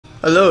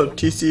Hello,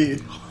 TC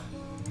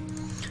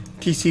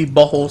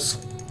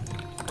Buttholes.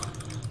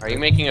 Are you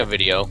making a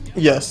video?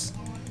 Yes.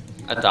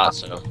 I thought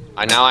so.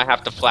 Now I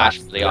have to flash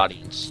for the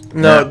audience.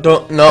 No,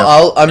 don't.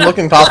 No, I'm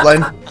looking top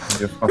lane.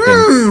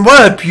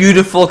 What a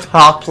beautiful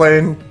top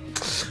lane.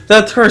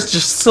 That turret's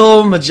just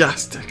so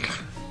majestic.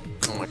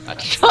 Oh my god,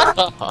 shut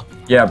up!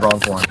 Yeah,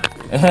 bronze 1.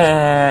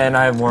 And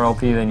I have more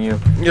LP than you.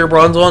 You're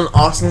bronze 1,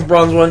 Austin's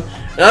bronze 1,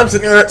 and I'm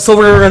sitting here at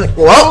silver.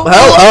 Well,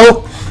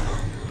 hello!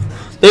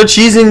 They're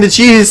cheesing the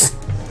cheese.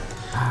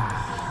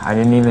 I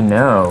didn't even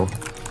know.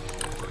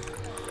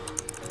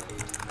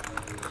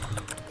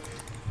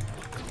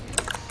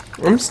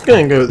 I'm just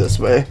gonna go this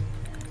way.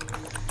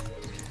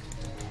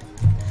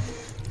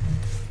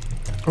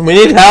 We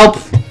need help!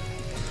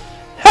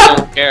 I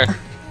don't care.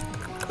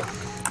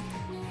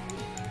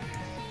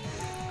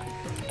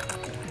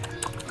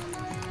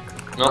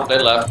 No, they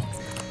left.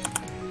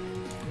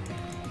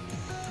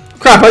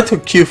 Crap, I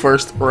took Q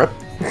first. Rip.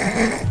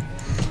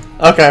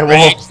 Okay,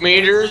 well, Range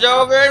meters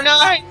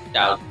overnight!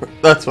 No.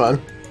 that's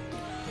fine.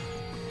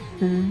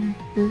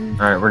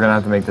 Alright, we're gonna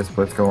have to make this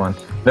blitz go on.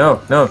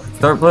 No, no,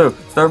 start blue,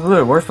 start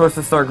blue. We're supposed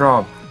to start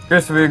Grom.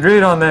 Chris, we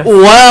agreed on this.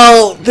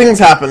 Well, things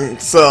happen,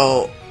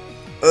 so...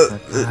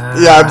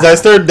 yeah, I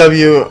started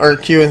W, or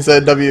Q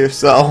instead of W,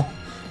 so...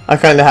 I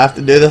kinda have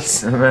to do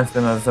this. You're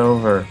messing us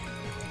over.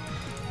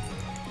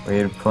 We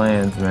had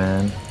plans,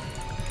 man.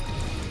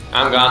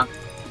 I'm gone.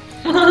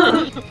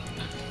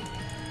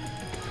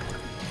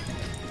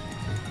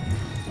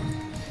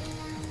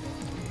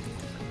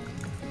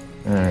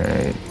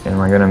 Alright, am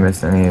I gonna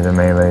miss any of the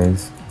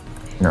melees?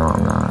 No,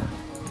 I'm not.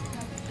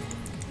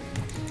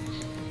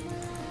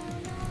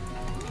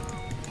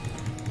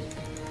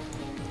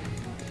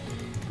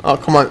 Oh,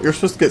 come on, you're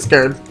supposed to get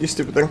scared, you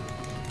stupid thing.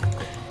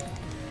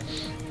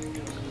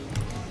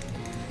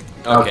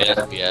 Okay,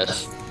 that's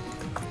BS.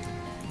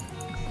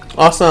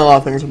 Austin, a lot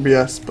of things are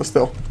BS, but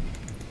still.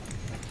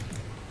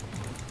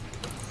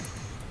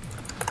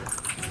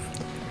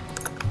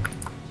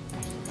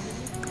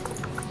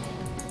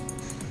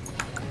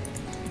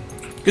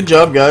 Good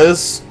job,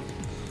 guys.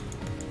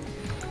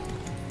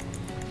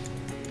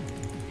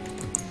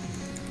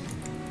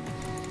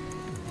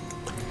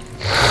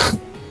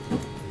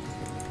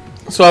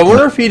 So I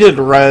wonder if he did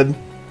red.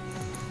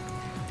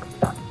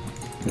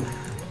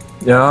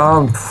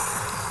 Yeah,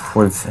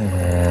 what's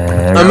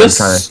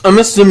I'm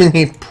assuming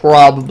he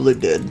probably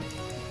did.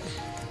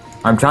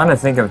 I'm trying to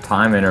think of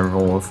time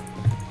intervals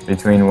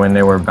between when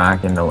they were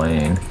back in the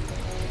lane.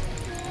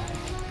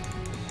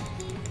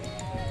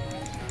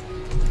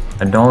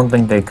 I don't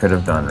think they could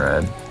have done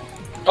red.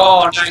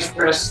 Oh, nice,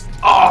 Chris.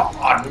 Oh,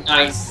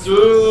 nice.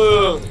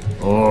 Ooh.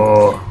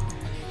 Oh.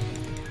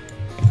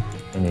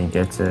 And he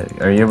gets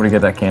it. Are you able to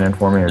get that cannon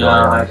for me? Or No,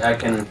 I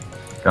can.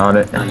 Got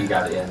it. No, you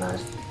got it. Yeah,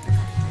 nice.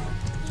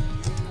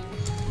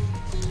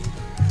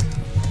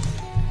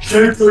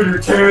 Cancel your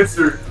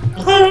cancer.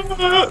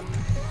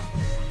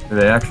 Did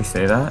they actually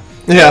say that?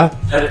 Yeah.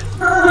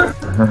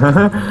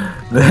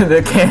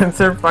 the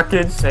cancer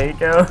fucking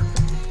shaco.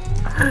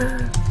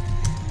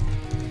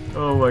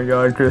 Oh my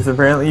god, Chris,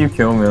 apparently you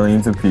kill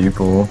millions of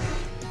people.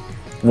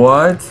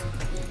 What? I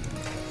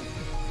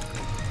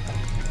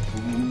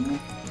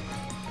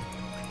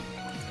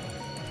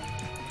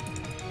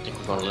think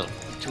we're going a little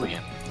too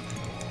ham.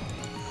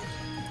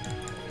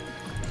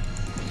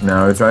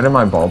 No, it's right in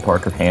my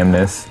ballpark of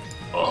hamness.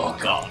 Oh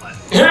god.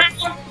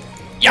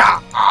 Yeah.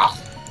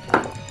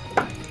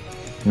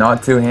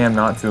 Not too ham,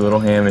 not too little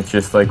ham, it's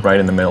just like right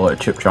in the middle of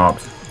chip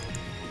chops.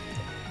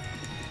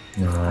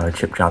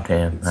 Chip chopped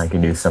ham. I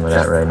can do some of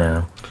that right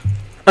now.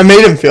 I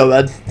made him feel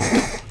bad.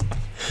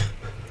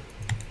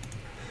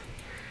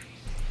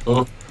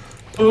 Oh,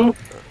 I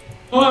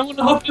want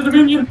to hop to the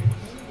minion.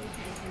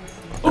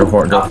 Go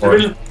for it, go for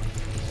it.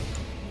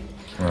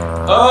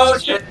 Oh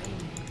shit.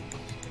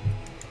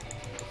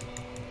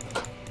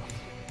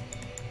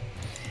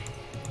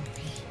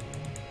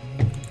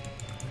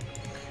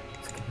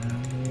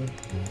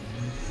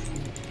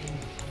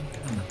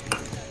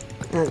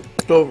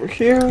 Go over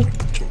here.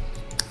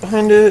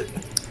 Behind it.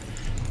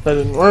 That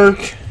didn't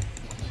work.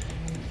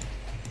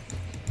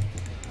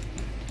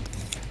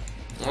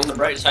 On the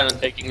bright side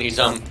of taking these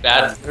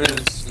bad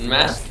runes and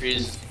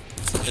masteries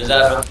is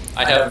that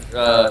I have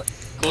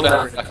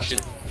cooldown reduction.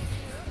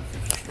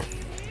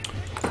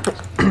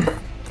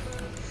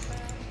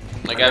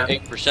 Like I have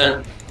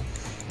 8%.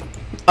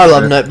 I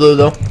love Night Blue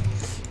though.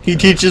 He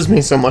teaches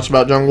me so much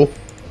about jungle.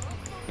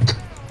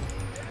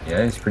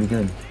 Yeah, he's pretty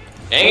good.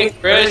 Dang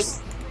it,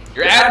 Chris!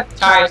 You're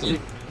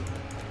advertising.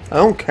 I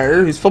don't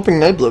care. He's flipping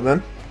Night Blue,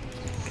 man.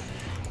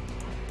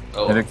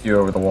 Oh, Hit a Q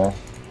over the wall.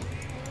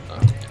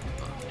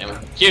 damn it.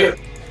 Cute.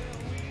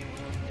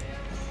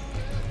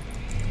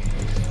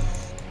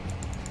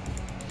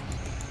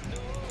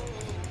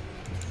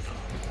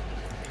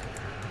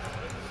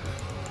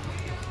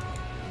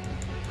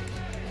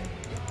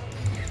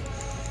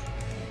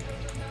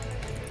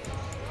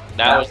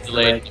 That was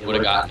delayed. It would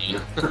have gotten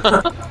you.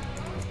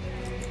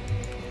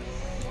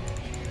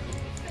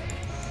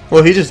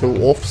 Well, he just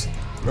wolfs.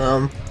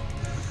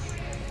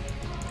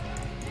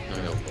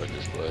 toward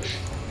this bush.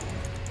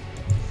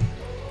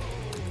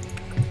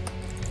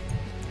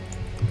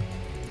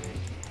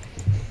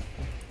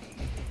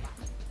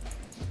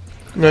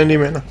 $90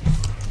 mana.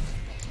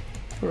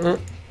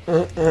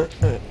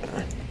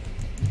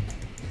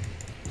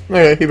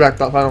 Okay, he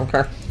backed off. I don't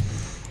care.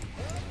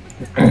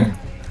 I'm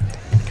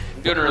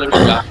doing a really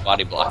good job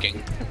body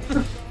blocking.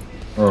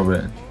 A little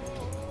bit.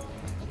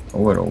 A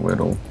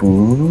little.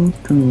 Boo,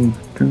 doo,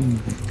 doo.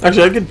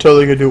 Actually, I could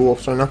totally go do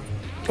wolves right now.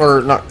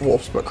 Or not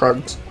wolves, but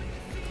Krugs.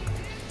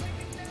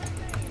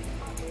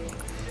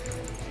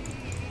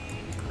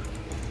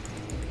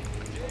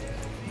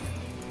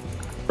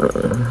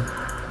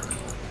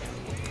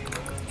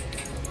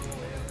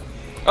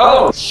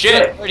 Oh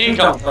shit! Where'd he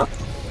come from?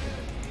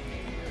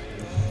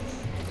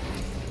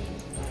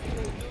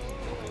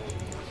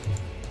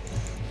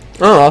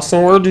 Oh,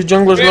 Austin, where do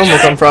junglers normally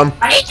come from?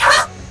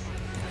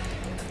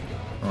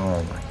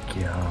 Oh my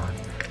god.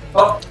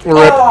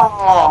 Rip.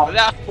 Oh,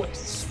 that was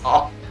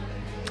soft.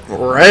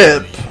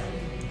 Rip.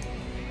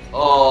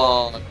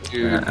 Oh,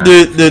 dude.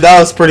 Dude, that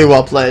was pretty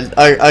well played.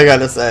 I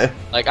gotta say.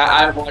 Like,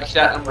 I watched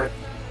that and I'm like,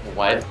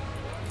 what?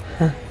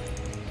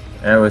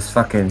 That was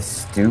fucking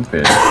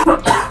stupid.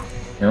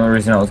 The only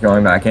reason I was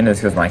going back in is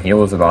because my heal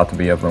was about to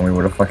be up and we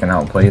would have fucking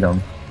outplayed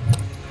him.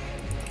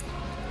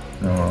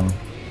 Oh.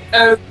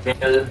 Oh,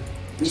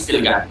 we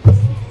still got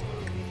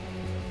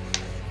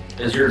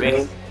Is your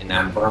vein? And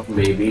I'm buff,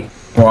 baby.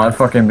 Well, I've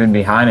fucking been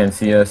behind in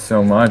CS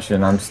so much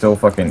and I'm still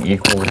fucking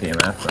equal with the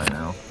MF right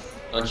now.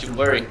 Don't you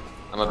worry.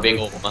 I'm a big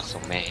old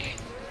muscle man.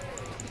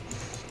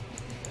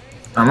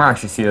 I'm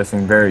actually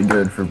CSing very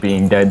good for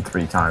being dead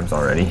 3 times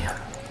already.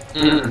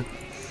 Mm-hmm.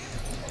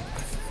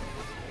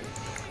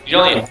 You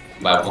only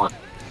by 1.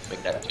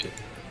 Make that 2.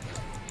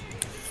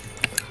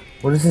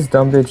 What is this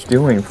dumb bitch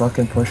doing?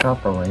 Fucking push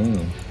out the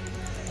lane.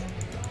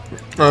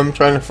 I'm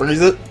trying to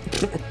freeze it.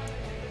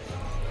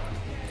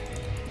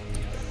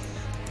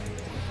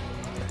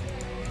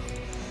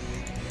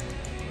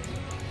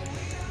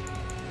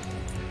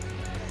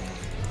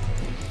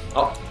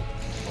 Oh.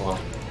 Hold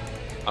on.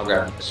 I'll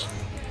grab this.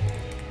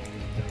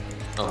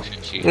 Oh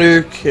shit, she.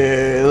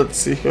 Okay, let's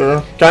see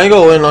here. Can I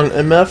go in on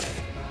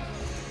MF?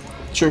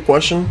 True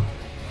question.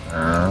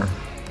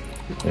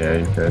 Yeah,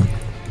 you could.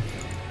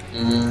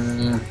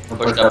 I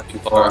pushed up too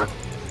far.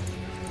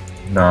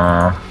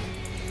 Nah.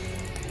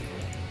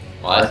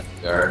 What?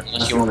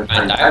 Unless you want to try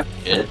and dive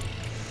shit.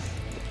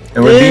 It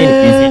would be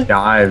an easy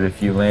dive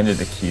if you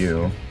landed a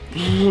Q.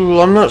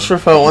 Ooh, I'm not sure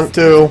if I want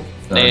to.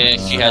 Nah,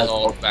 she has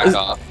all back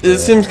off. It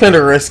seems kind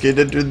of risky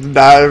to do the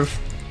dive.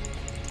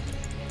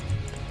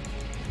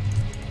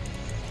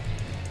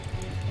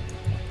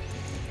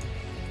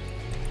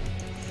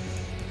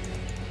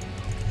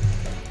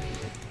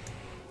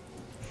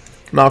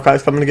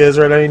 Malachi's coming to get his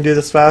right. I need to do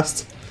this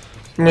fast.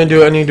 I'm gonna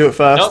do it. I need to do it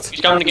fast. Nope,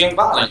 he's coming to game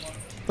bot lane.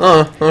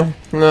 No,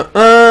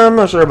 I'm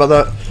not sure about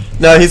that.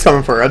 No, he's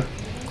coming for red.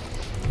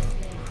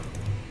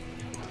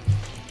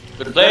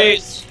 Good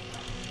plays.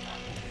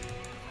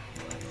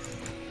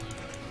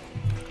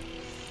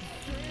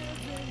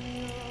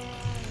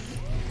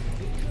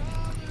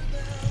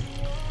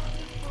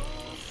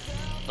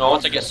 Oh,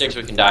 once I get 6,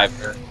 we can dive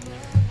her.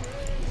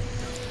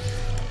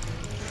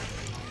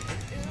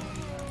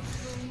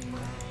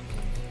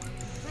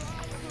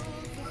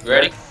 You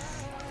ready?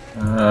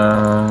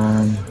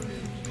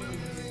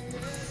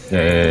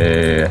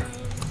 Yeah.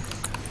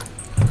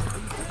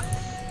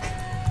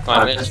 Come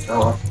on, miss.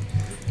 Oh.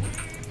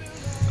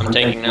 I'm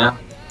taking now.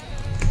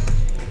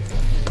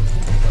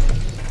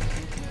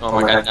 Oh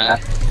my god,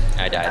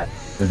 I died.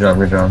 Good job,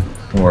 good job.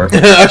 Work.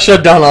 I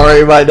shut down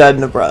already, but I died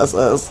in the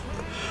process.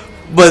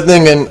 But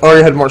then again,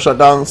 already had more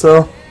shutdowns,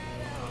 so.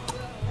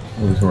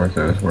 It was worth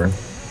it, it was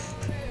worth.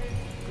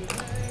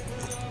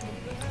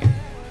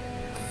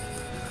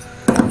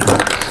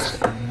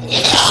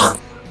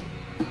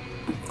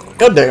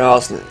 God dang,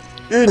 Austin.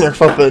 You're in your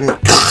fucking.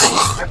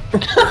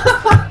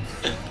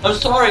 I'm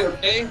sorry,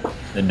 okay?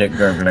 The dick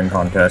gurgling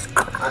contest.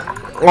 I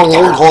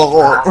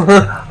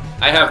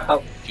I have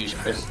health issues,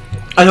 Chris.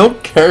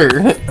 don't care.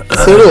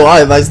 So do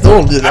I, but I still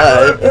don't do I'm a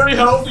that. very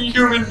healthy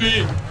human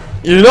being.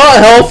 You're not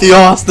healthy,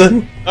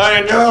 Austin.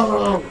 I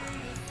know.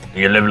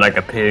 You live like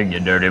a pig, you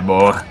dirty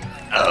boy.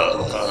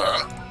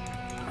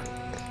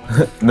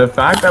 The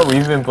fact that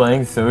we've been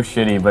playing so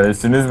shitty, but as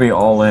soon as we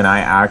all in, I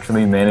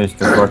actually managed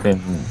to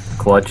fucking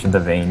clutch the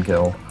vein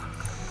kill.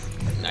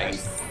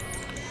 Nice.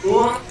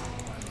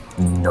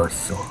 No,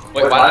 so.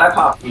 Wait, why did I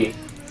pop you?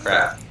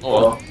 Crap.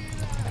 Oh well.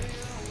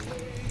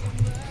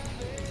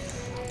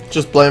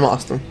 Just blame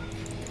Austin.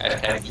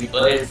 Hashtag G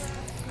plays.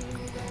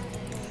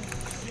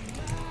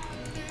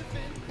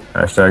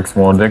 Hashtag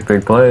small dick,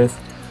 big plays.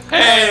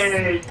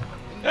 Hey!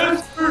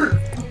 That's true.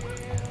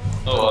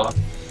 Oh well.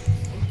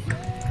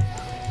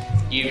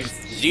 Use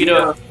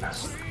Zeta.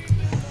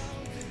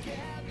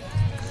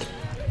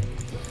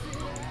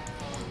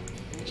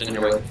 It's in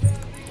your way.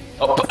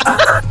 Oh.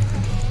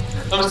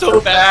 I'm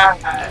so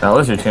bad. That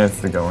was your chance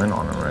to go in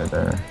on him right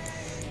there.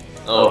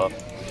 Oh.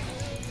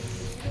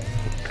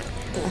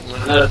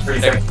 Another 3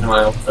 seconds in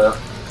my own stuff.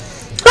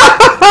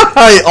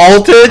 I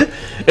altered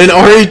and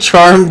already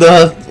charmed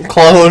the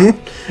clone,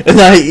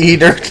 and I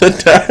eat her to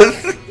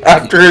death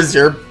after his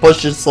ear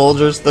pushes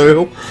soldiers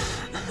through.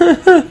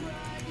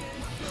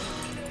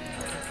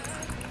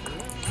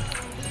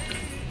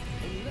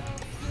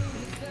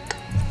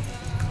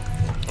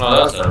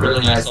 Oh, that's a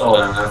really nice soul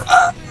down there.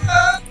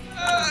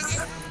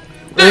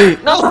 Hey.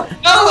 No,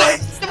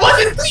 it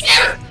wasn't.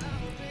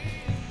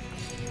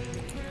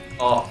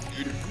 Oh,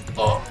 dude.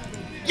 Oh.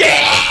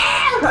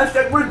 Yeah! That's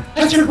that word.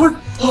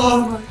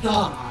 Oh my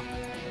god.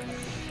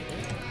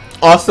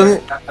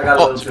 Austin. I got a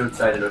little too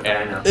excited. Okay,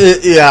 I know.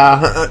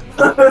 Yeah.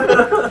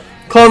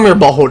 Calm your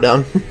butthole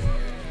down.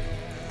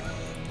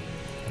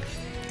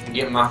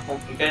 Get my phone.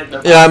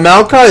 Yeah,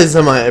 Maokai is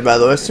MIA, by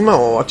the way, so you might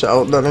want to watch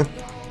out, Danny.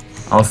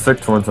 I'll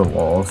stick towards the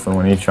wall, so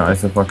when he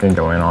tries to fucking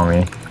go in on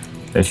me,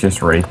 it's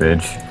just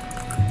rapage.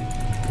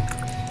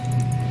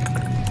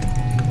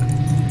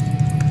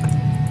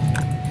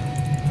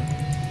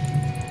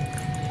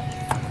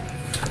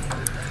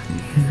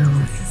 You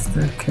know, it's just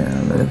a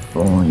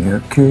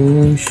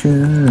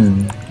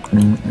Californication.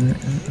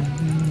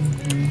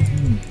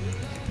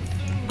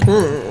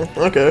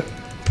 Okay.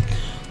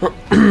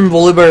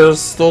 Volibear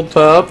is still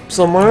top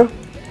somewhere.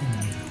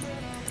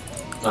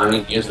 I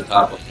mean, he is the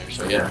top laner,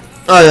 so yeah.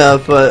 Oh yeah,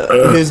 but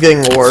he was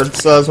getting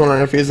wards, so I was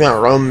wondering if he was gonna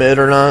roam mid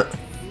or not.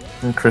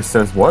 And Chris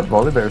says, what?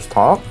 Volibear's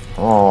top?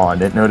 Oh, I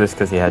didn't notice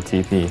because he had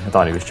TP. I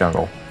thought he was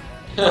jungle.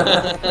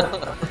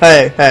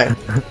 Hey.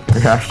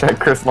 Hashtag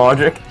Chris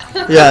logic.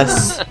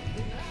 Yes.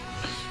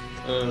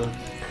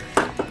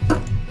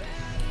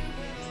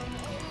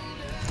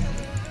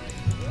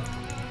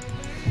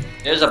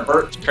 There's a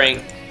birch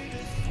crank.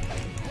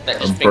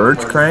 A birch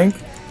crank?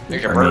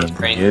 There's a birch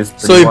crank. He is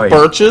So he white.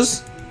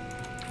 birches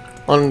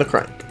on the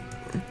crank.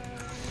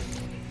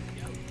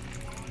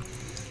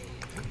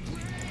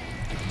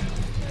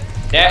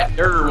 That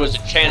there was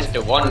a chance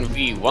to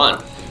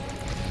 1v1.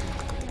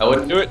 I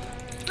wouldn't do it.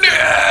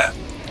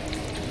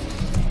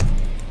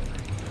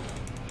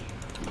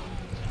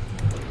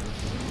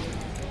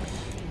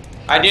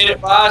 I did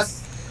it,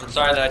 boss. I'm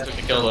sorry that I took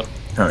the kill though.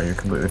 No, you're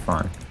completely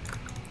fine.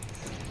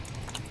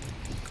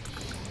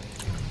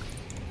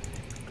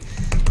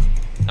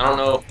 I don't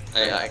know.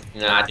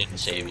 Nah, I didn't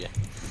save you.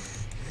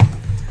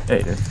 Yeah,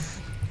 you did.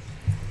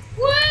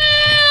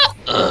 Well,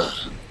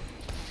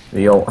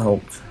 The ult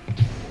helped.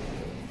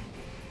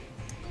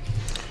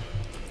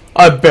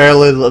 I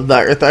barely lived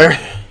that right there.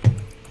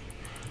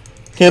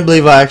 Can't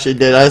believe I actually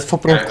did. I was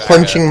fucking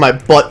clenching my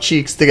butt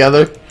cheeks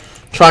together,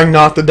 trying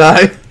not to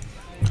die.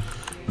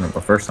 No,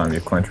 the first time you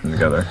clench them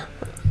together.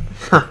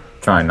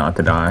 Trying not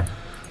to die.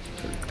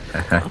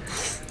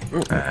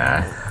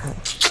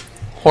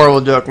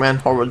 Horrible joke, man.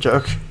 Horrible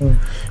joke. no,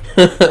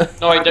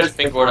 wait, there's a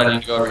pink board I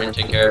need to go over here and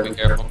take care of. Be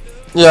careful.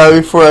 Yeah,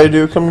 before I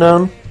do come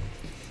down.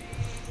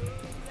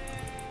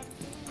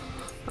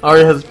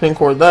 Already has a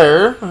pink ward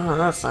there. Oh,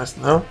 that's nice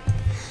to know.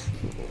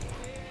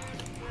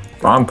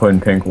 If I'm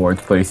putting pink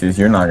wards places,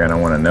 you're not gonna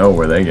want to know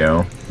where they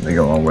go. They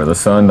go where the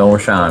sun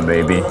don't shine,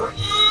 baby.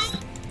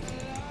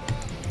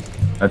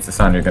 That's the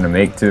sound you're gonna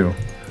make too.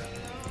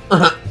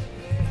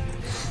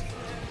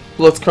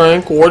 Let's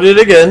crank warded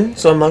again,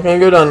 so I'm not gonna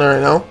go down there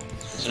right now.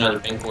 It's another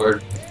pink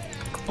word.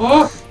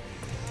 Oh!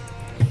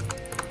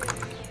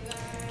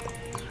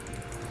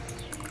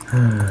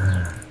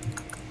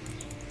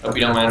 Hope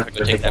you don't mind if I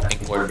go take that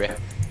pink word, bro.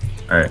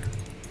 Alright.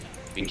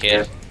 Be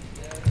careful.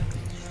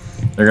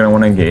 They're gonna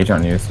want to engage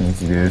on you as soon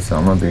as you do, so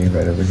I'm gonna be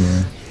right over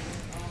here.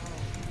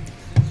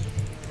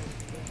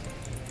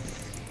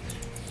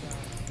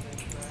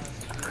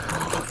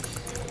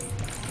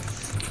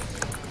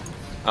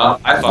 Oh,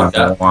 I fucked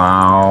up.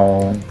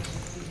 Wow.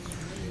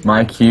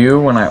 My Q,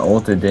 when I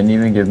ulted, didn't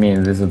even give me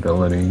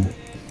invisibility.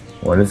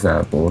 What is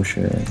that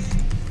bullshit?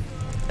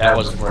 That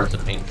wasn't worth the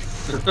pink.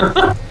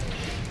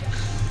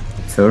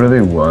 It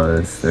totally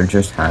was. They're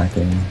just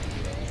hacking.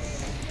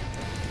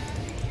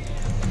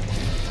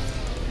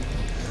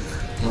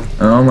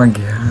 Oh my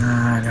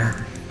god.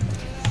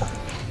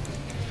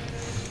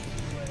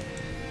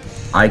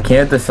 I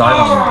can't decide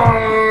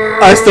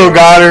on... I still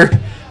got her.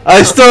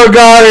 I still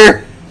got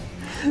her.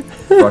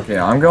 Fuck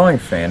yeah, I'm going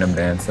Phantom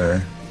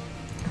Dancer.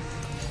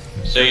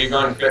 So you're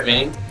going crit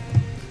vein?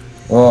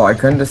 Well, I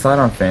couldn't decide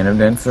on Phantom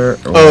Dancer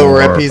or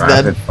rip, he's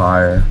Rapid dead.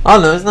 Fire.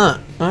 Oh no, it's not.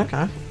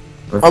 Okay.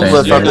 With I'll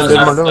let Phantom Phantom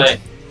Dancer- do my damage.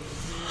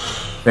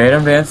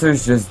 Phantom Dancer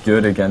is just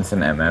good against an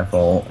MF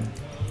ult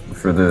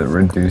for the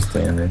reduced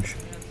damage.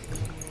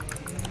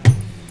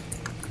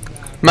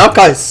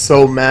 Maokai's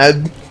so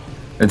mad.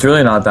 It's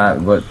really not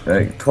that, but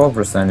like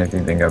 12% if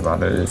you think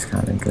about it is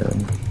kind of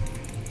good.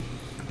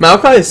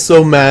 Maokai is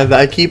so mad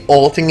that I keep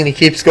ulting and he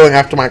keeps going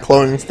after my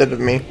clone instead of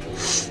me.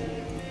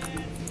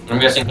 I'm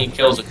guessing he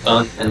kills a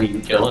cunt and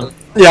you kill him.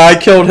 Yeah, I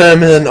killed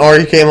him and then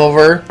Ari came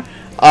over.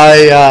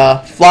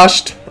 I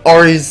flashed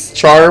Ari's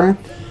charm.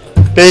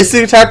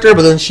 Basically attacked her,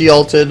 but then she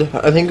ulted.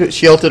 I think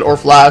she ulted or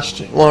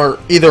flashed, or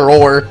either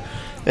or.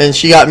 And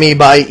she got me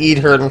by eat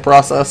her in the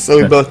process,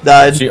 so we both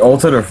died. She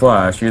ulted or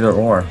flash, either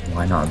or.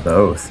 Why not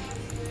both?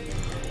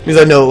 Because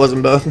I know it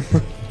wasn't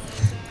both.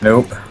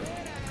 Nope.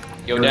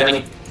 Yo,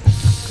 Danny.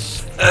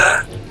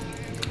 I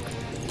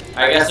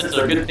guess it's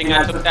a good thing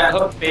I took that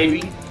hook,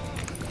 baby.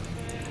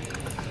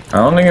 I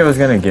don't think it was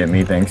gonna get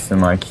me thanks to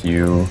my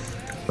Q,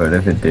 but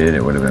if it did,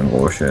 it would have been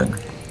bullshit.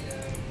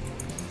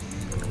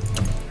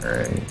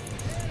 Alright.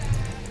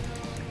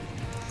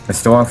 I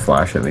still have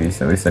flash at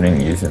least. At least I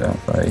didn't use it that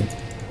fight.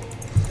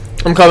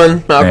 I'm coming.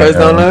 Malkai's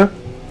down there.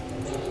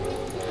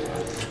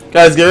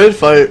 Guys, get ready to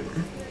fight.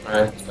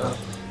 Alright, let's go.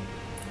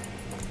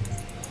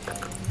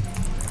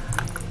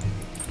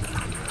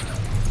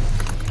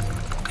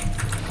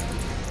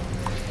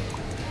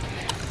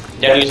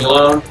 Danny's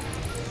alone.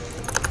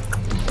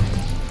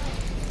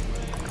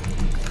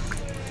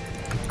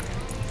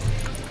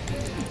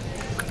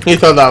 He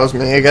thought that was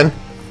me again.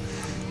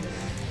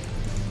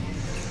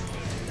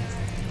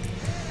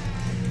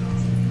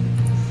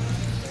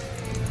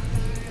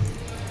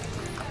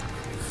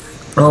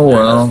 Oh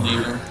well.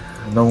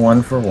 The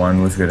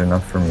 1-for-1 was good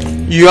enough for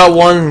me. You got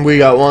one, we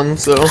got one,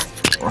 so.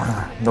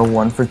 The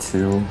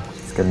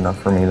 1-for-2 is good enough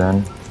for me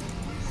then.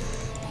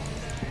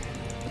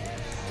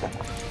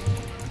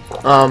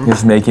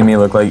 Just making me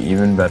look like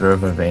even better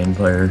of a Vayne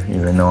player,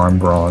 even though I'm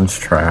bronze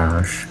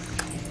trash.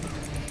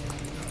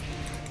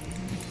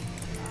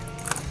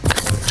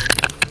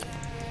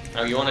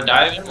 Oh, you want to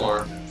dive in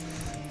or?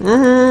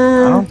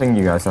 I don't think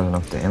you guys have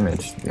enough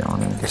damage, to be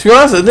honest. To be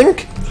honest, I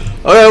think.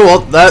 Okay, well,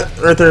 that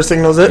right there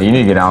signals it. You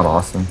need to get out,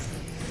 Austin.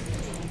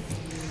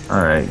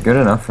 Alright, good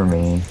enough for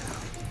me.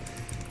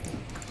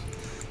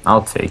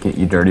 I'll take it,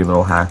 you dirty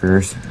little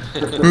hackers.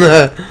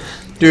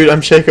 Dude,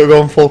 I'm shaco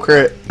going full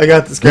crit. I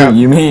got this guy. Dude,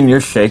 you mean you're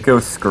shaco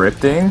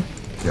scripting?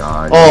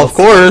 God. Oh, of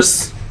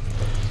course.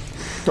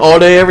 All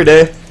day, every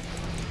day.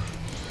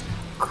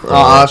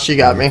 Aw, she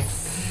got me.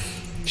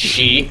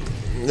 She?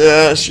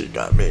 Yeah, she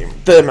got me.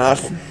 The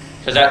math.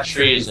 Because that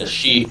tree is a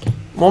she.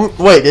 Well,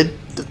 wait,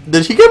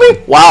 did he get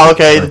me? Wow,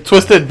 okay. The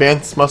Twisted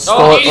Advance must Oh,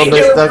 stole it on he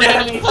this did, deck.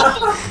 Danny.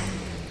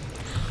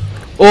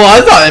 Well,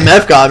 I thought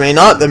MF got me,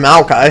 not the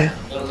Maokai. I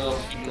don't know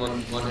if you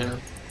can one him.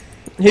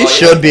 He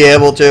should be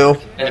able to.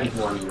 Danny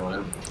can one you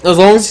him. As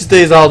long as he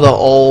stays out of the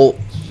ult.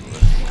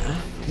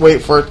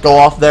 Wait for it to go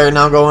off there,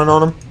 now going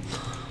on him.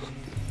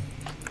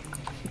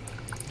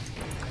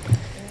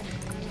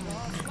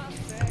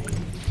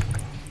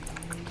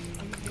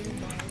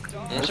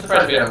 I'm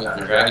surprised we haven't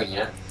gotten a dragon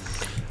yet.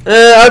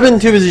 I've been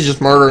too busy just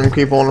murdering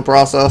people in the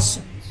process.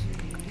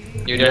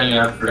 You didn't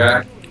have a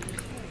dragon?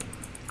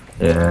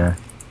 Yeah.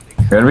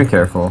 You gotta be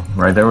careful.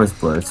 Right there was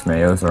Blitz.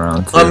 Mayo's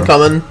around too. I'm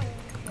coming.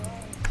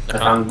 I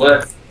found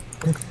Blitz.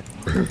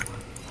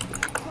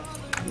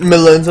 Mid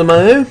lane's on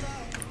my name.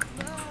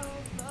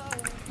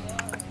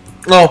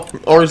 Oh,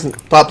 Ori's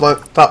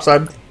top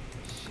side.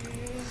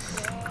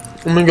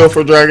 I'm gonna go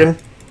for a dragon.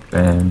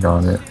 Bang,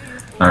 got it.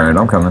 Alright,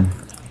 I'm coming.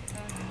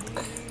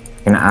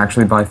 I can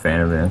actually buy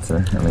Phantom Dancer.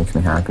 That makes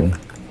me happy.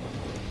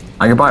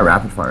 I could buy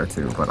Rapid Fire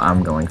too, but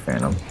I'm going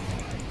Phantom.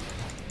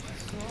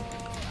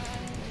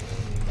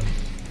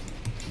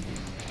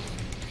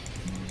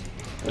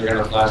 You're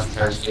gonna flash and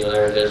try and steal.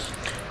 There it is.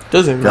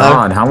 Doesn't matter.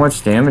 God, how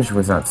much damage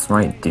was that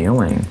smite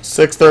dealing?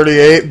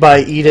 638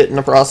 by Eat It in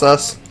the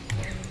process.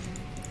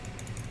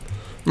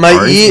 My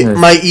Sorry?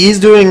 my E's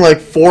doing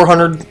like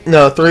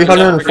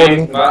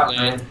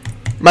 340.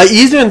 My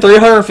E's doing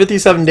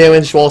 357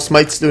 damage while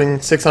Smite's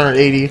doing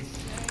 680.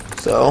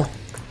 So.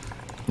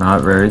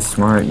 Not very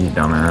smart, you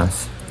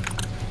dumbass.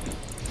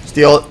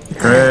 Steal it.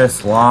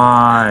 Chris,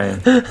 why?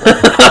 What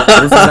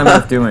is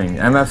MF doing?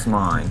 MF's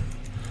mine.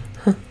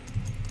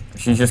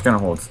 She's just gonna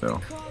hold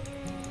still.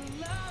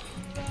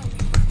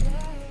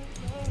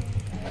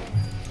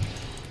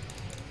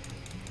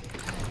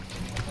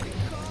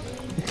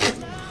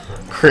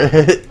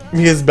 Crit.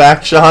 His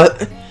back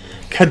shot.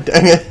 God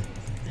dang it.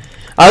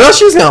 I thought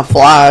she was gonna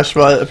flash,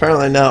 but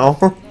apparently no.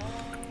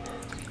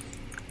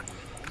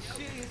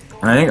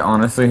 I think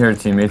honestly her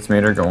teammates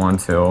made her go on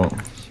tilt.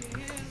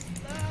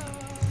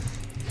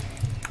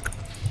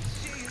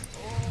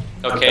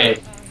 Okay.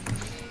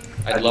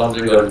 I'd love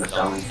to go to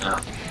McDonald's now.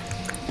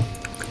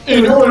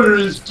 In order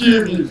is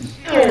given.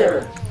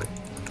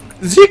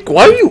 Zeke,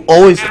 why do you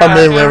always come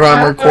in whenever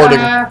I'm recording?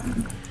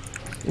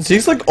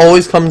 Zeke's like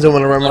always comes in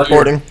whenever I'm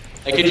recording.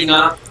 I kid you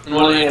not. In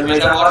one of the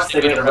animes I watched,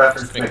 they made a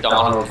reference to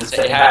McDonald's.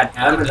 They had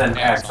M's and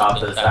X off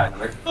to the side. I'm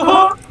like,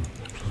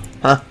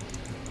 Huh?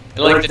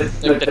 And like the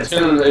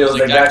tune, it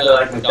was exactly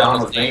like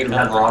McDonald's name. It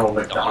had Ronald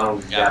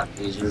McDonald in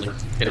Japanese. It was like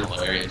fucking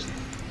hilarious.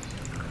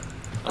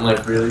 I'm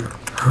like, really?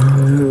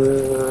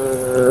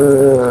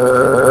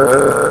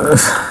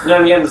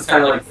 Then again, it's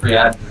kind of like free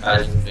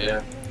advertising,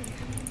 yeah.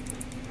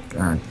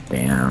 God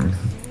damn.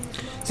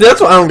 See,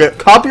 that's what I don't get.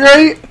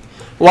 Copyright?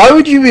 Why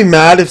would you be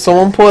mad if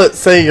someone put,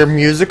 say, your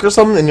music or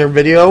something in your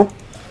video?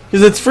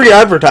 Because it's free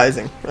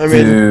advertising. I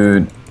mean,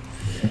 dude,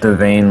 the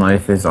Vayne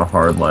life is a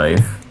hard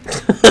life.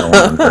 Don't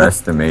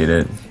underestimate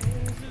it.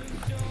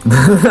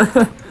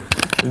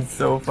 It's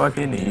so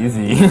fucking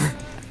easy.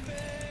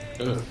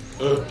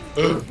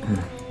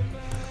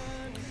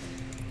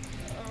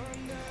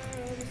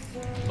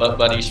 Butt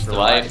buddies for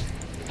life.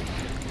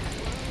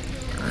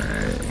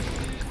 Alright.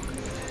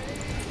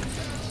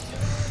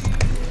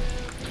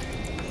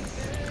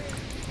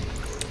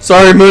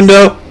 Sorry,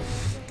 Mundo.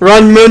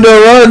 Run, Mundo,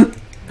 run.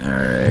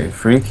 Alright,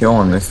 free kill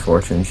on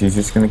Misfortune. She's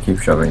just gonna keep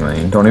shoving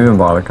lane. Don't even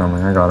bother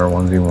coming. I got her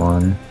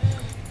 1v1.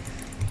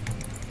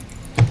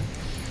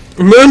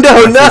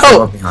 Mundo,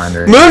 no! Behind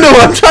her. Mundo,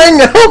 I'm trying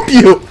to help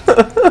you!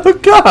 Oh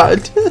god.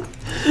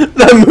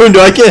 That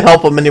Mundo, I can't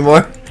help him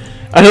anymore.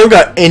 I don't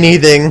got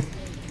anything.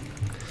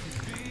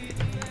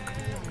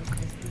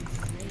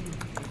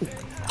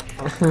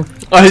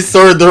 I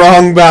started the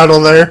wrong battle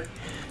there.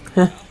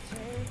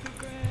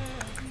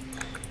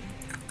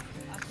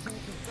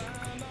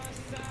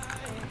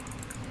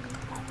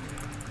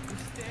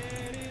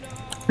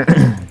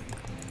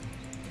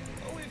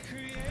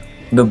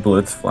 The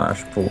Blitz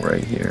flash pull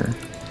right here.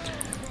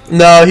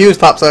 No, he was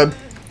topside.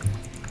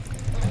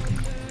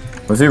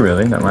 Was he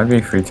really? That might be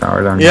a free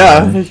tower down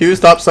Yeah, here. he was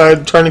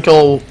topside trying to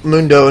kill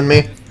Mundo and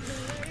me.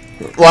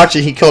 Well,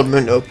 actually, he killed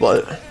Mundo,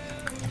 but...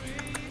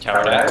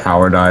 Tower dive?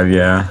 Tower dive,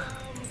 yeah.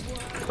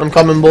 I'm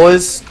coming,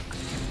 boys.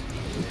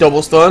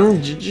 Double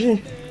stun,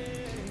 GG.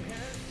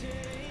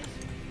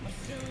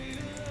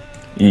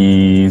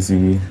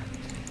 Easy.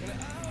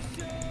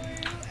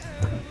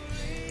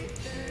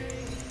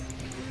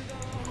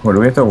 What do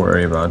we have to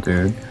worry about,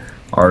 dude?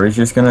 Ari's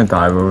just gonna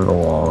dive over the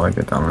wall like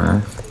a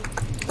dumbass.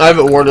 I have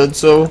it warded,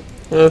 so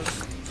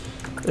if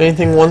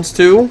anything wants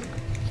to.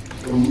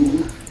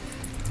 Ooh.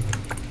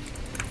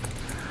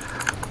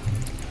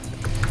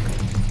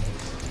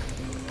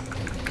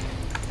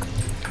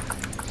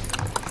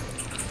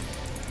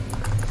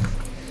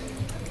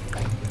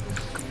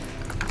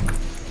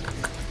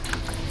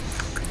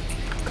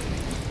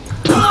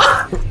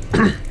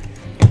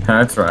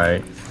 That's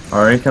right.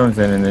 Ari comes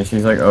in and then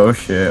she's like, oh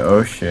shit,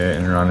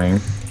 and running.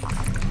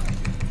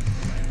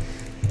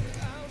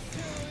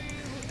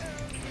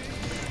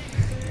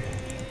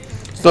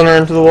 Stun her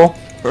into the wall.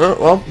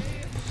 Well.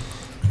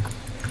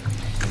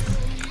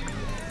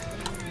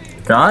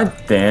 God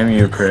damn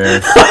you,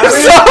 Chris. I'm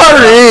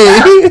sorry!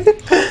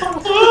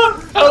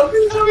 Help me,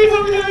 help me,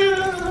 help me,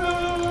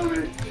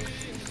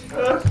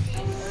 help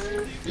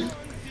me.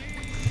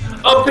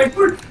 Oh,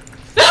 Pickford!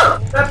 No!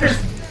 Not this!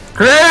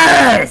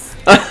 Chris!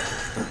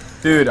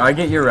 Dude, I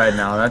get your red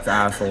now. That's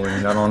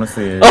assholing. That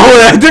honestly is.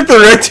 Oh, I took the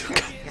red too.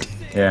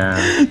 Yeah.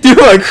 Dude,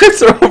 my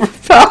crits are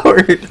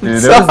overpowered. Dude,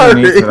 I'm there was no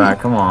need sorry. for that.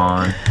 Come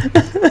on.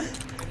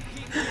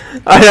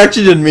 I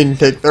actually didn't mean to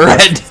take the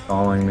red.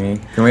 Stalling me.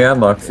 Can we add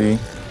Luxie?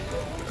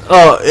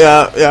 Oh,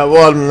 yeah, we'll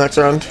add him next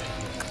round.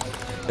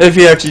 If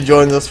he actually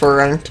joins us for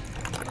ranked.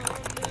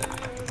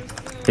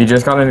 He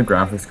just got a new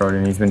graphics card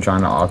and he's been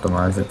trying to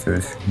optimize it to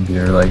his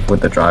computer, like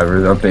with the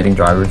drivers, updating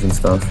drivers and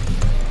stuff.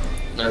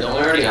 No, don't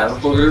we already have a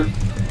full group?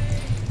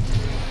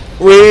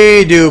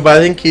 We do, but I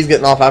think he's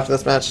getting off after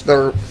this match.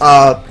 Their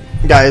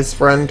guy's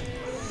friend.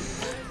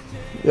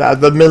 Yeah,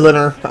 the mid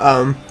laner.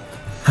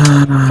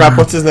 Crap,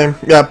 what's his name?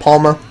 Yeah,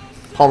 Palma's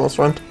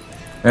friend.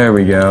 There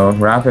we go.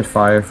 Rapid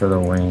fire for the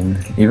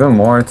win. Even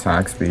more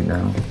attack speed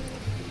now.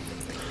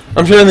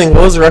 I'm trying to think,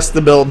 what was the rest of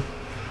the build?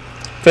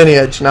 Fanny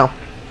Edge now.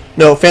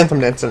 No, Phantom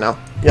Dancer now.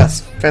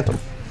 Yes, Phantom.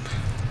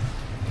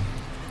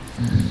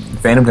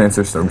 Phantom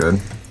Dancer's so good.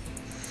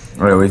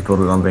 I always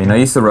build it on Vayne. I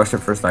used to rush it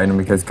first item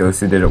because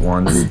Gosu did it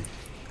once.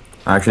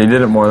 Actually, he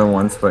did it more than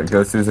once, but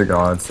Gosu's a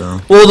god, so.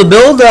 Well, the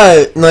build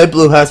that Night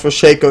Blue has for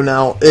Shaco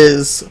now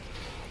is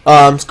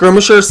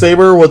Skirmisher,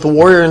 Saber with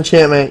Warrior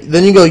Enchantment.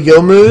 Then you go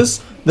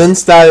Yomu's, then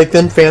Static,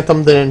 then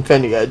Phantom, then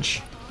Infinity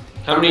Edge.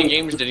 How many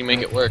games did he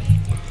make it work?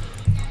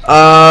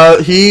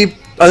 I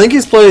think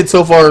he's played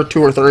so far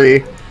 2 or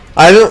 3.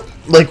 I haven't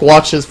like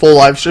watched his full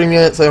live stream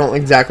yet, so I don't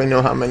exactly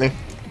know how many.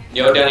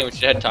 Yo, Danny, we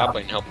should head top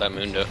lane and help that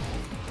Mundo.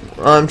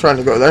 I'm trying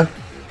to go there.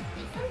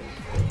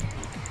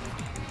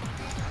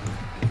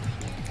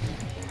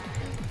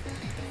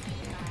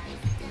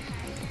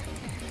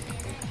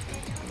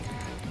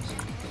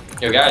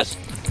 Yo, guys.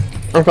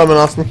 I'm coming,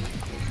 Austin.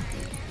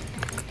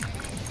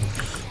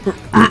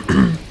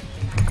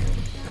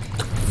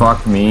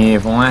 Fuck me.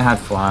 If only I had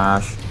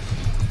flash.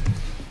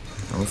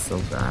 That was so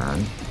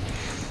bad.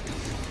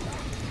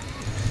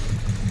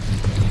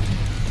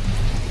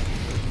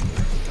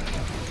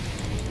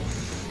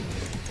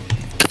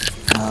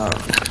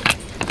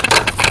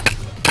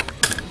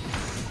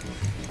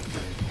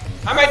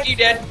 I might be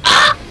dead.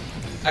 Ah!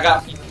 I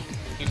got you.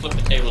 You flipped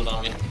the tables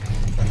on me.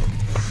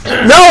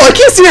 No, I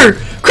can't see her!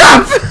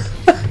 Crap!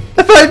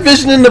 I find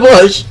vision in the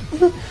bush.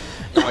 Oh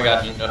my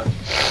god, Mundo.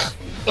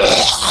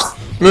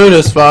 Moon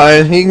is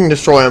fine. He can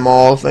destroy them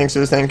all thanks to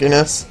his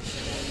tankiness.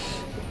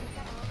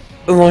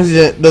 As long as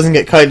he doesn't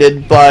get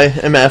kited by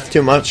MF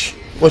too much,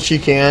 which he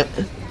can't.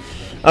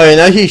 Okay,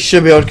 now he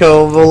should be able to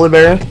kill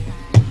Volibear.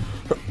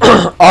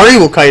 Ari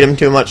will kite him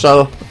too much,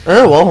 though.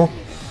 Oh, well.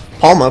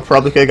 Palma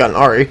probably could have gotten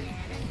Ari.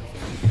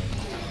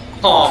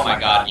 Oh my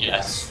god,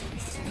 yes.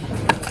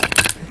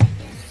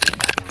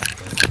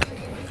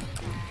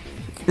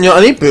 You know,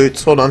 I need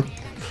boots. Hold on.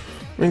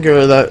 Let me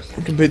go to that.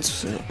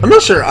 Boots. I'm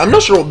not sure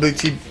what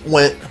boots he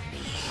went.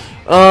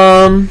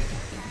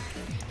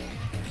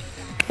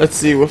 Let's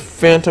see. With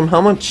Phantom,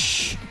 how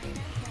much?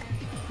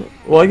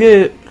 Well, I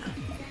get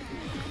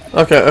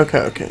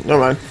Okay. Never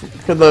mind.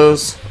 Get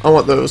those. I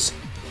want those.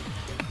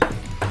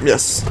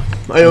 Yes.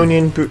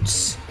 Ionian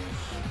Boots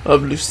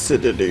of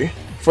Lucidity.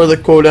 For the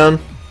cooldown.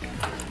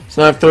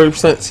 So now I have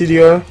 30%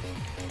 CDR.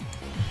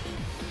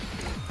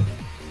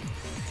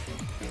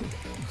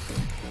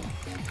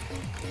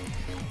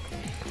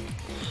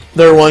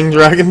 They're one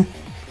dragon.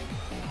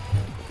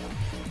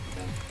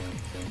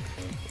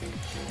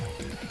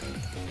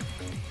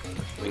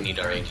 We need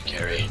our AD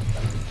carry.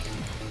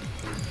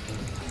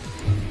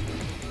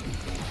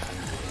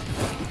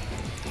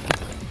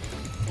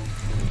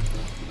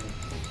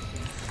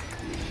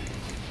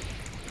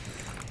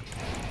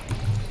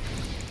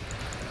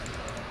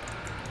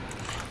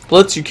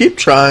 Blitz, you keep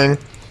trying.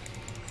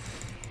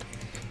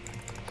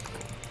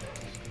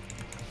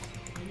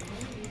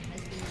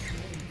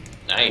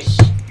 Nice.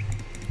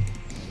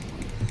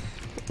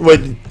 Wait,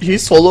 did he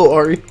solo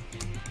Ari?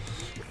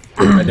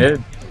 I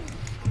did.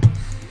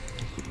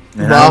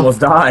 And I Wow. almost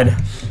died. I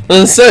was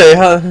gonna say,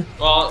 huh?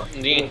 Well,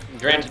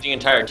 granted, the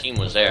entire team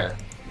was there.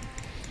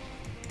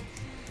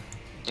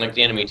 Like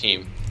the enemy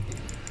team.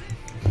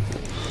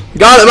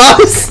 Got it,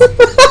 mouse!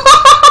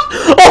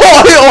 Oh,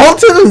 I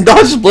ulted and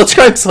dodged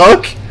Blitzcrank's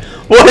hook?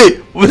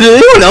 Wait, did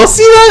anyone else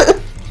see that?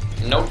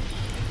 Nope.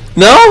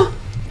 No?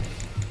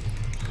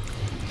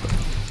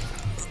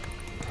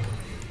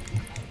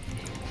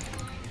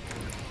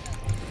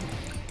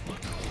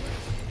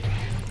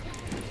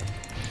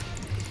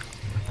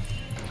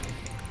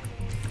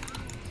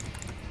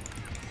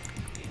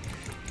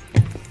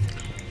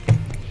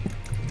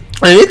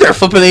 I need their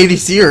flipping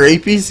ADC or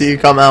APC to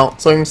come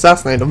out so I can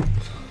assassinate them.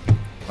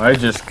 I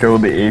just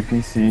killed the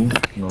APC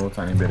a little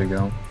tiny bit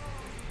ago.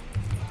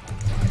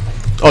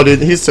 Oh,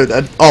 dude, he's so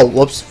dead. Oh,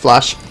 whoops,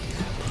 flash.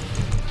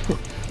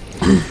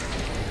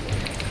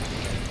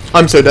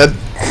 I'm so dead.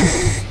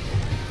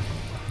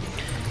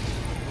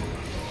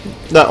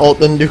 That ult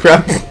didn't do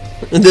crap.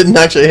 It didn't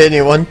actually hit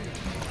anyone.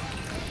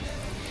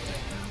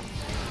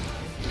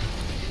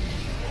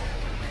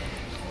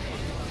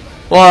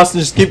 Well, Austin,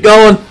 just keep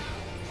going.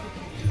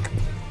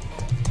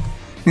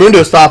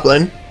 Mundo's top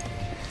lane.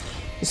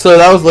 So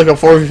that was like a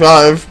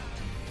 4v5.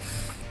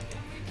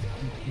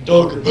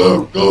 Talk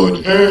about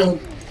going ham.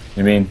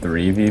 You mean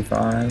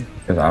 3v5?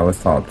 Because I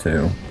was top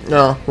 2.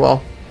 No,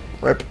 well,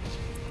 rip.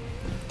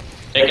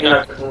 Take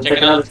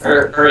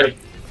another hurry.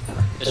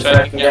 Just so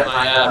I can get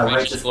my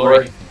righteous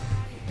glory.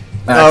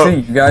 Actually,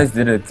 you guys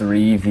did a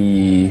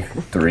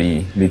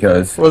 3v3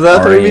 because Was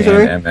that Ari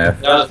 3v3? and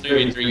MF, That was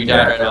 3v3, you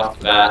died right off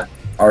the bat.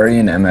 Ari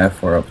and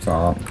MF were up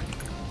top.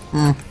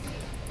 Hmm.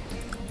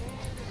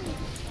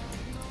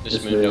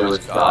 This Mundo is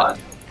God.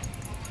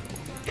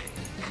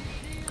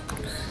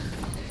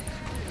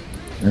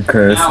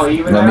 Chris, Now we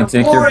even let me have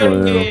take your more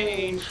blue.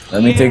 engaged.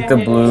 Let me take the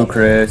blue,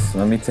 Chris.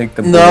 Let me take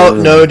the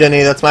blue. No,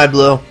 Denny, that's my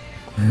blue.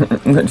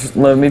 Just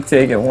let me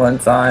take it one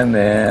time,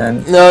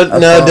 man. No, I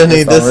no, promise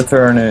Denny, I'll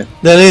return it.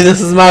 Denny,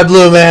 this is my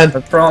blue, man. I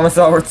promise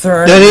I'll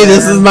return Denny, it.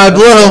 this man. is my I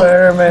blue.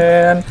 swear,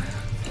 man.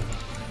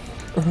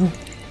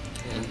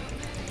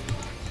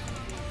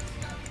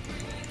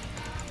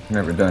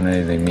 Never done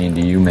anything mean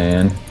to you,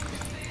 man.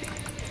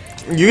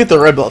 You get the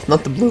red buff,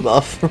 not the blue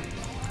buff.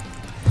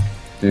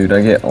 Dude,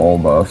 I get all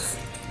buffs.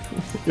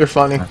 You're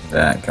funny. Not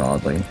that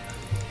godly.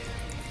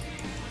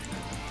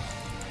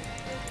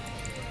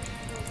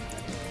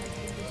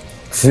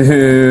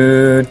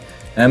 Dude,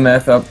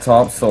 MF up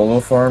top solo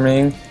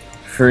farming.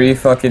 Free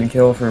fucking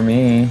kill for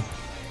me.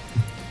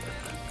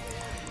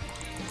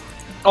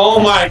 Oh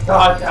my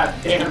god,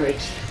 that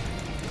damage.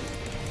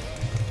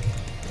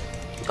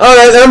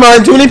 Alright, never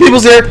mind. Too many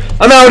people's here.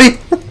 I'm outie.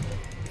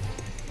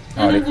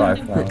 Already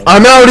 5,000.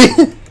 I'm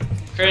outie.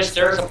 Chris,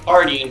 there was a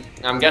party.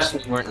 I'm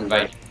guessing you weren't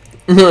invited.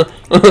 What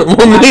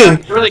I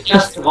mean? really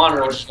guessed the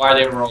honor, which is why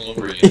they were all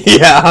over you.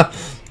 Yeah.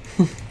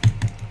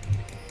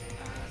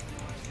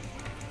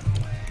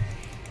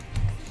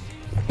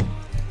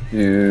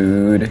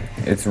 Dude,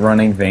 it's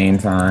running Vayne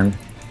time.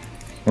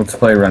 Let's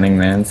play Running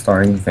Man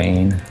starring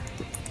Vayne.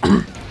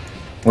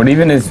 What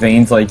even is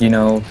Vayne's like, you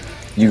know,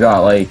 you got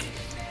like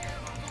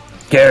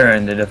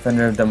Garen, the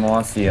defender of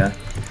Demacia.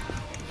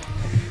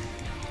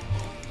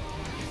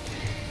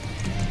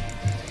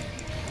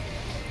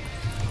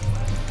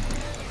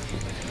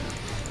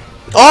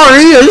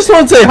 Ari, I just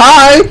want to say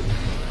hi.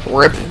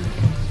 Rip.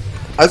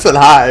 I said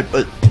hi,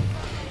 but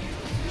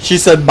she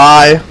said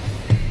bye.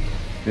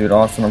 Dude,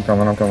 Austin, I'm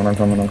coming.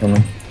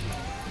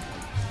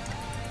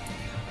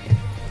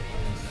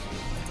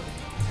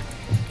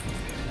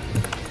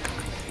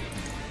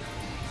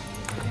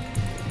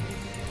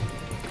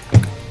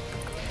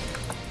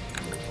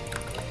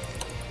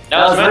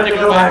 That was meant to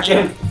go back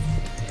in.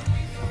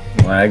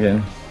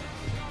 Lagging.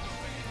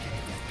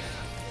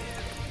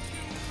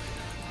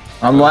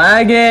 I'm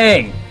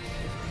lagging!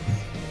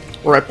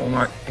 Rip. Oh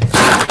my...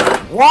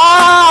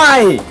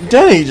 Why?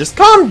 Denny, just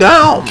calm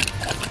down.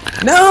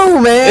 No,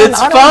 man! It's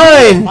I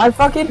don't fine. know. My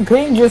fucking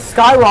ping just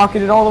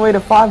skyrocketed all the way to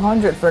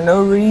 500 for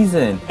no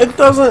reason. It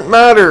doesn't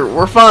matter.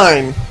 We're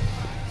fine.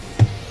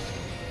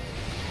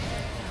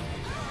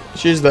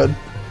 She's dead.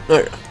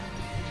 Okay.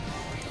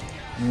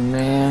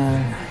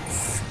 Man,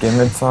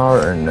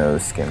 scimitar or no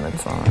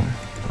scimitar?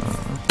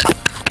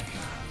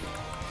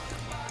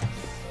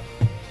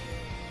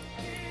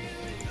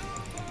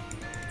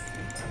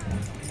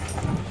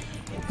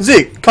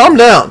 Zeke, calm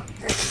down.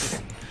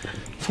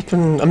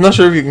 Fucking, I'm not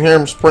sure if you can hear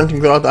him sprinting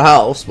throughout the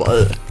house,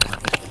 but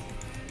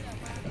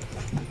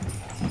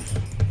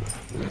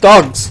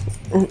dogs.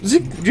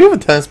 Zeke, do you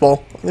have a tennis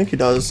ball? I think he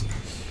does.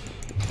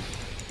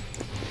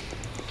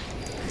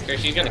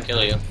 Chris, she's gonna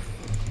kill you.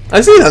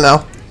 I see that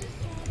now.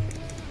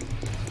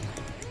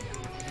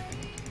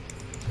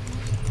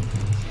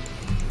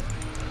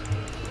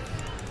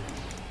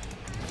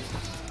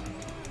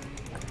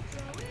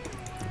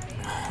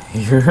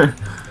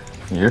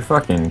 You're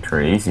fucking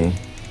crazy.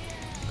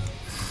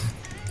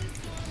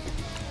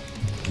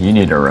 You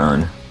need to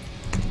run.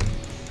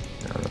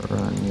 Gotta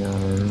run.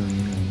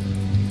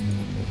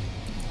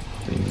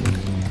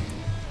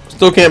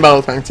 Still can't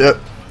battle tanks yet.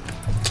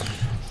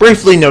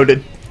 Briefly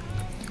noted.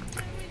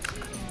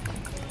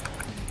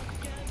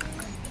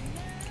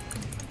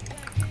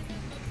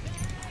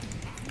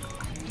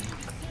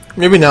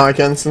 Maybe now I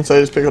can, since I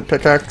just picked up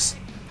pickaxe.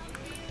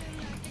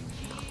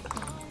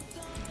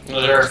 Is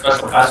there a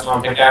special custom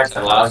on pickaxe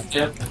that allows you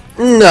to?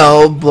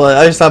 No, but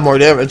I just have more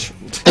damage.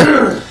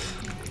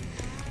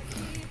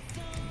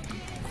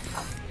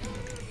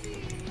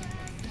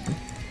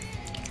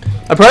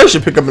 I probably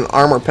should pick up an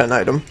armor pen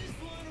item.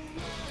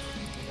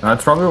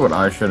 That's probably what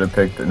I should have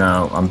picked.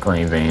 No, I'm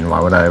playing Vayne.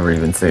 Why would I ever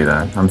even say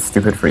that? I'm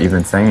stupid for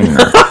even saying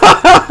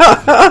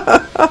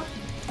that.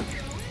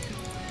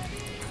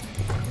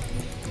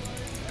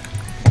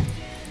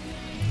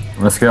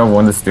 On a scale of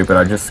 1 to stupid,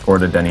 I just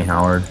scored a Denny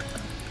Howard.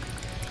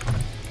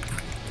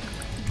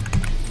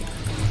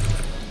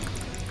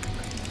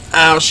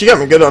 Ow, she got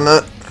me good on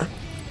that.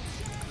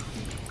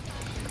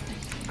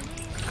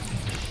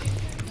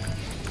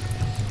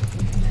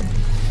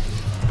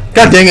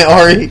 God dang it,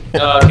 Ari.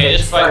 Okay,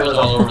 this fight was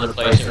all over the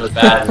place. It was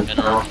bad in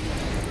general.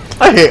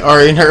 I hate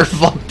Ari and her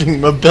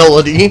fucking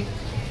mobility.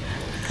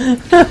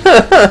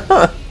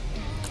 That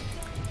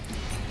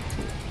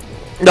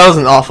was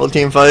an awful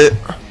team fight.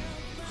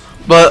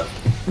 But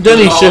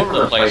Denny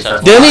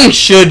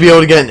should be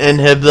able to get an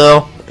inhib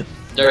though.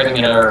 They're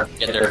gonna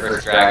get their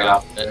first drag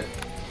off of it.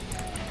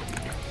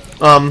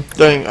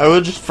 Dang, I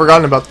would just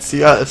forgotten about the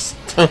CS.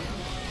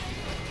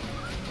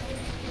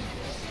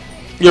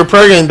 You're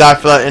probably gonna die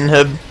for that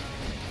inhib.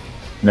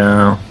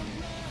 No.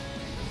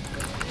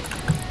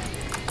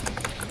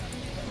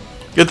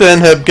 Get the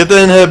inhib, get the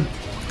inhib.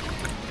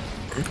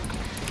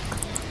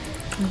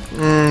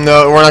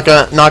 No, we're not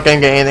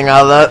gonna get anything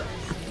out of that.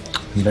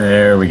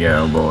 There we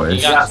go, boys.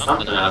 You got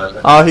something out of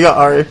it. Oh, he got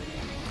Ari.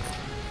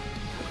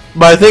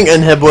 But I think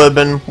inhib would have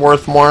been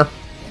worth more.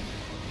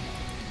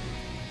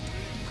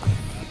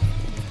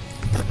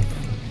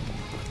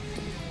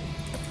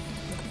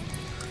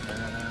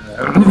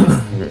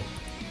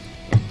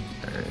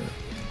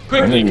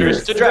 Quickly,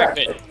 Chris, to drag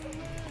pit.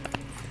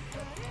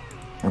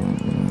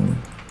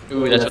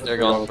 Ooh, that's what they're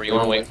going for. You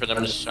want to wait for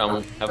them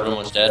to have it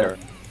almost dead, or?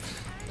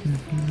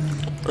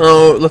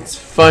 Oh, let's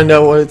find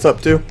out what it's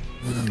up to.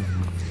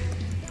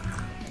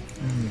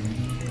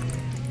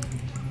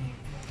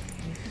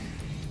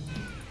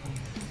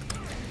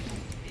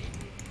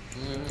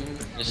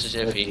 This is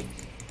iffy.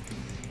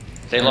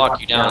 If they lock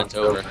you down, it's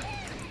over.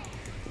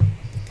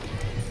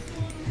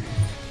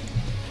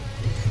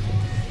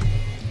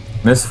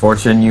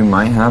 Misfortune, you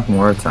might have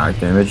more attack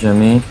damage than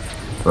me,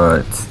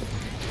 but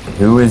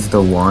who is the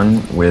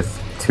one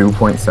with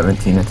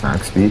 2.17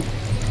 attack speed?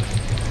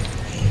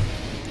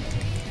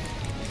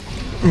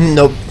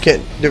 Nope,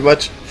 can't do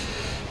much.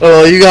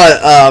 Oh, you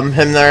got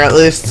him there at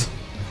least.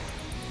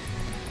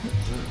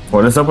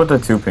 What is up with the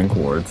 2 pink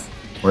wards?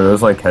 Were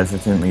those like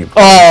hesitantly?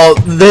 Oh,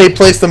 they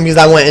placed them because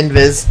I went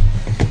invis.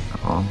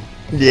 Oh.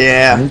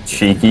 Yeah. You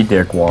cheeky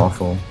dick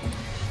waffle.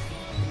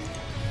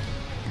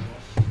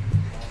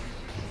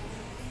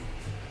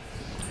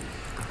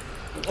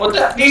 What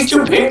the? These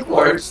 2 pink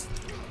words?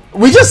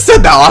 We just said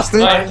that,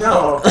 Austin. I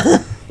know.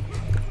 I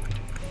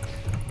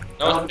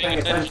wasn't paying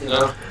attention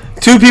though.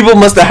 2 people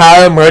must have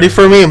had them ready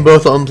for me, and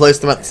both of them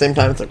placed them at the same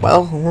time. It's like,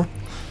 well,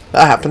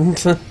 that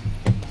happened.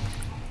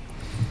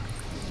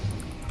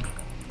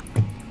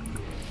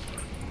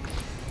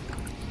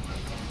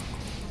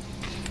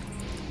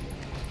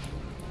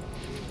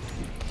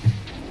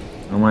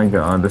 Oh my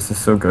god, this is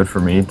so good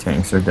for me.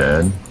 Tanks are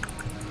dead.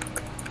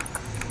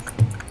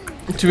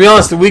 To be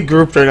honest, if we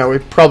grouped right now, we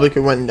probably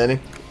could win, Denny.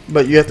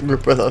 But you have to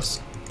group with us.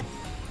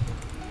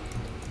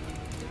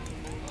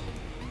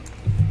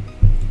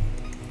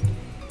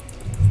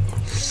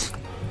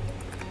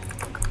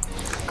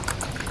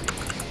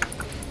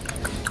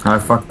 I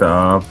fucked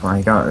up.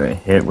 I got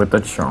hit with the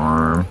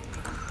charm.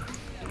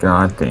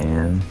 God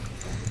damn.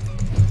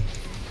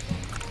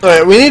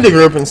 Alright, we need to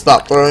group and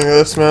stop throwing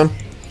this, man.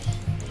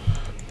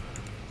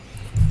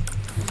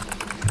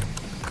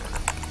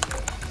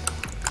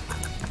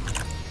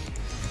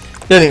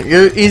 Denny,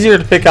 you're easier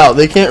to pick out.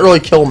 They can't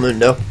really kill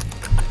Mundo.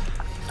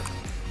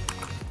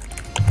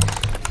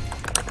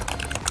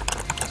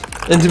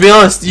 And to be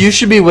honest, you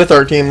should be with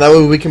our team. That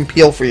way we can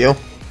peel for you.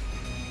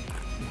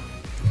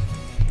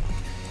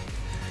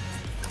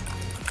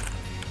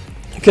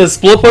 Because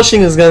split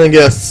pushing is gonna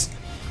get us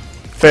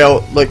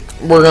fail. Like,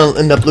 we're gonna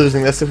end up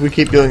losing this if we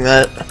keep doing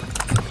that.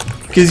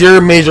 Because you're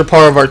a major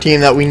part of our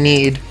team that we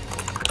need.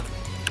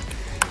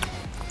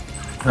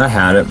 I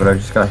had it, but I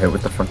just got hit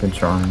with the fucking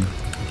charm.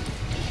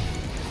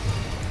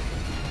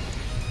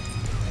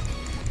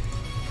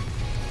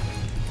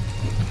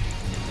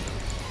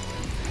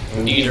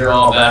 These are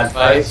all bad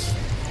fights.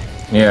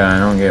 Yeah, I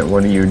don't get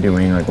what are you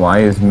doing. Like, why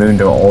is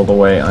Mundo all the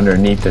way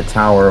underneath the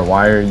tower?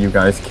 Why are you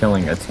guys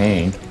killing a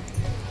tank?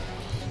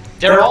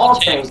 They're all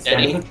tanks,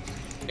 Denny.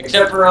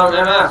 Except for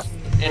MF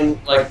and,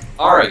 like,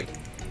 Ari.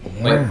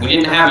 Yeah. Like, we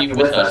didn't have you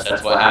with us,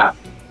 that's what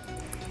happened.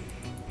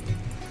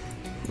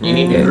 You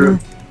need to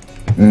group.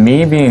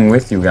 Me being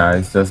with you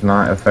guys does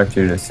not affect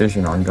your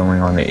decision on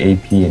going on the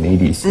AP and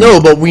ADC.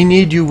 No, but we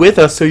need you with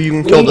us so you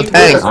can kill the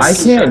tanks. I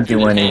can't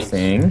do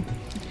anything.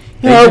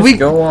 Yeah, They just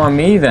go on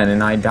me then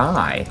and I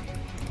die.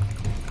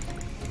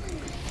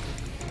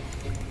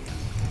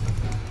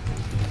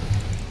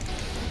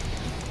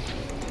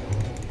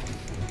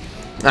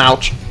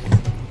 Ouch.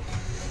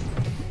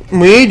 We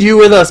need you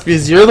with us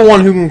because you're the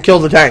one who can kill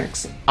the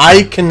tanks.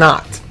 I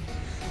cannot.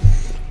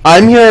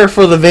 I'm here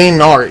for the Vayne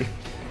and Ari.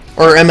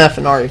 Or MF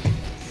and Ari.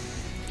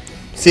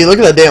 See, look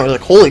at that damage.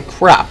 Like, holy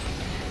crap.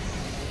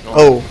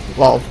 Oh,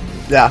 well,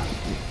 yeah.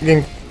 You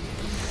can...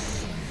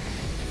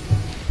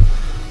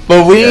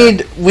 But we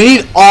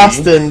need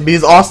Austin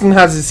because Austin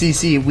has a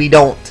CC. We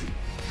don't.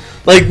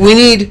 Like, we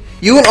need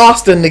you and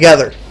Austin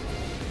together.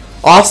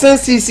 Austin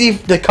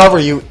CC to cover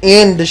you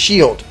and the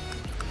shield.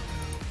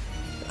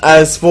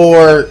 As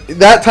for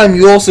that time,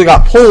 you also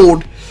got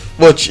pulled,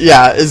 which,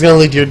 yeah, is going to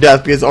lead to your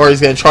death because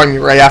Ari's going to charm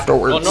you right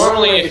afterwards. Well,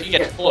 normally if he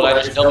gets pulled,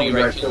 I just W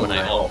right to him when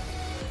I ult.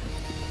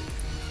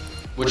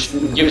 Which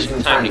gives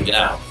him time to get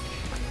out.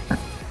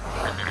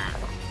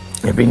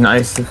 It'd be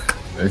nice if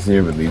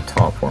Azir would leave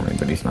top for me,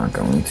 but he's not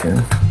going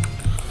to.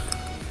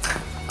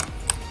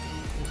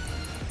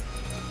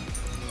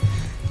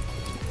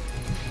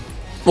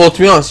 Well,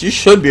 to be honest, you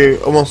should be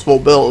almost full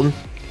build.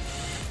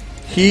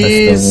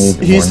 He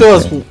still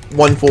has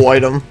one full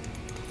item.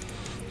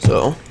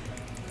 So.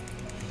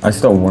 I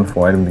still have one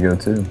full item to go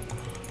too.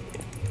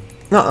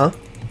 Nuh-uh.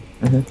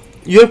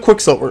 You have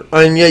Quicksilver.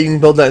 I mean, yeah, you can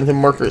build that into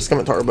Marker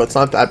Scimitar, but it's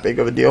not that big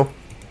of a deal.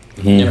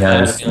 He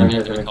has large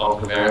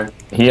rod.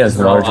 He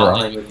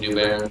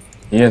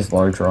has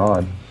large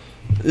rod.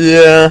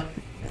 Yeah,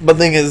 but the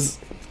thing is,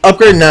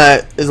 upgrading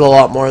that is a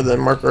lot more than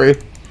Mercury.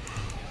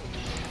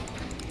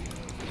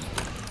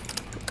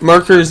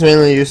 Mercury is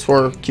mainly used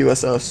for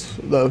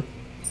QSS, the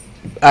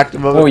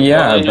active of it. Oh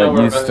yeah,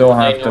 but you still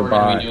have to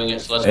buy.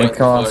 It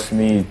costs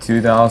me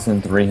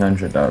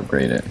 2,300 to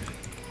upgrade it.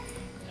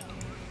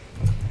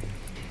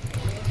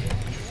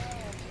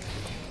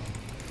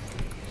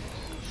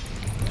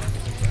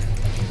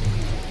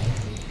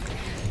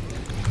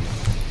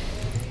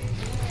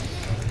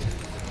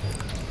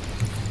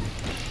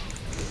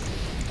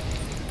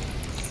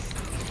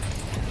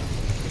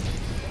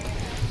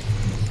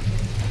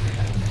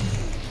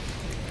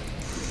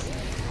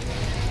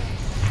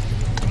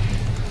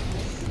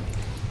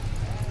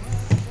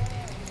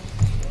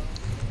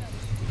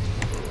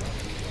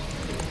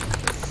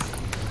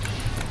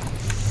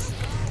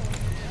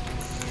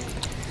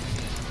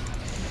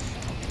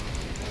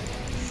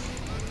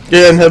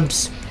 Get in,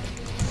 Hibs.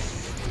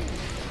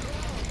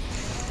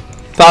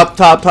 Top.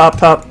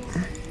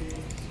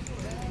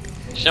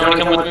 Should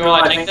somebody come with me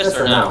while I tank this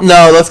or no?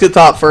 No, let's get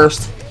top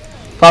first.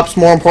 Top's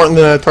more important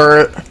than a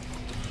turret.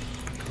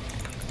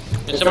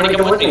 Can somebody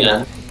come with me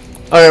then?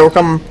 Okay, we're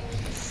coming.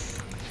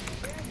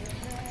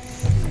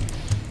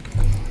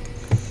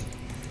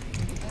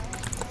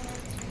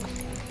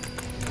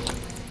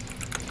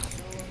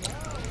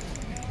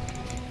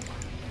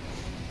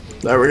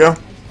 There we go.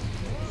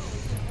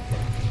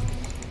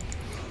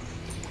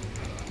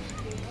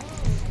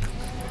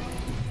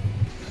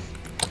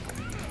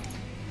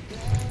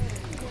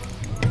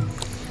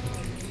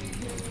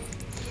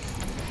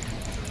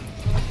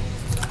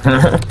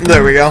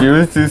 There we go. She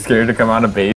was too scared to come out of base.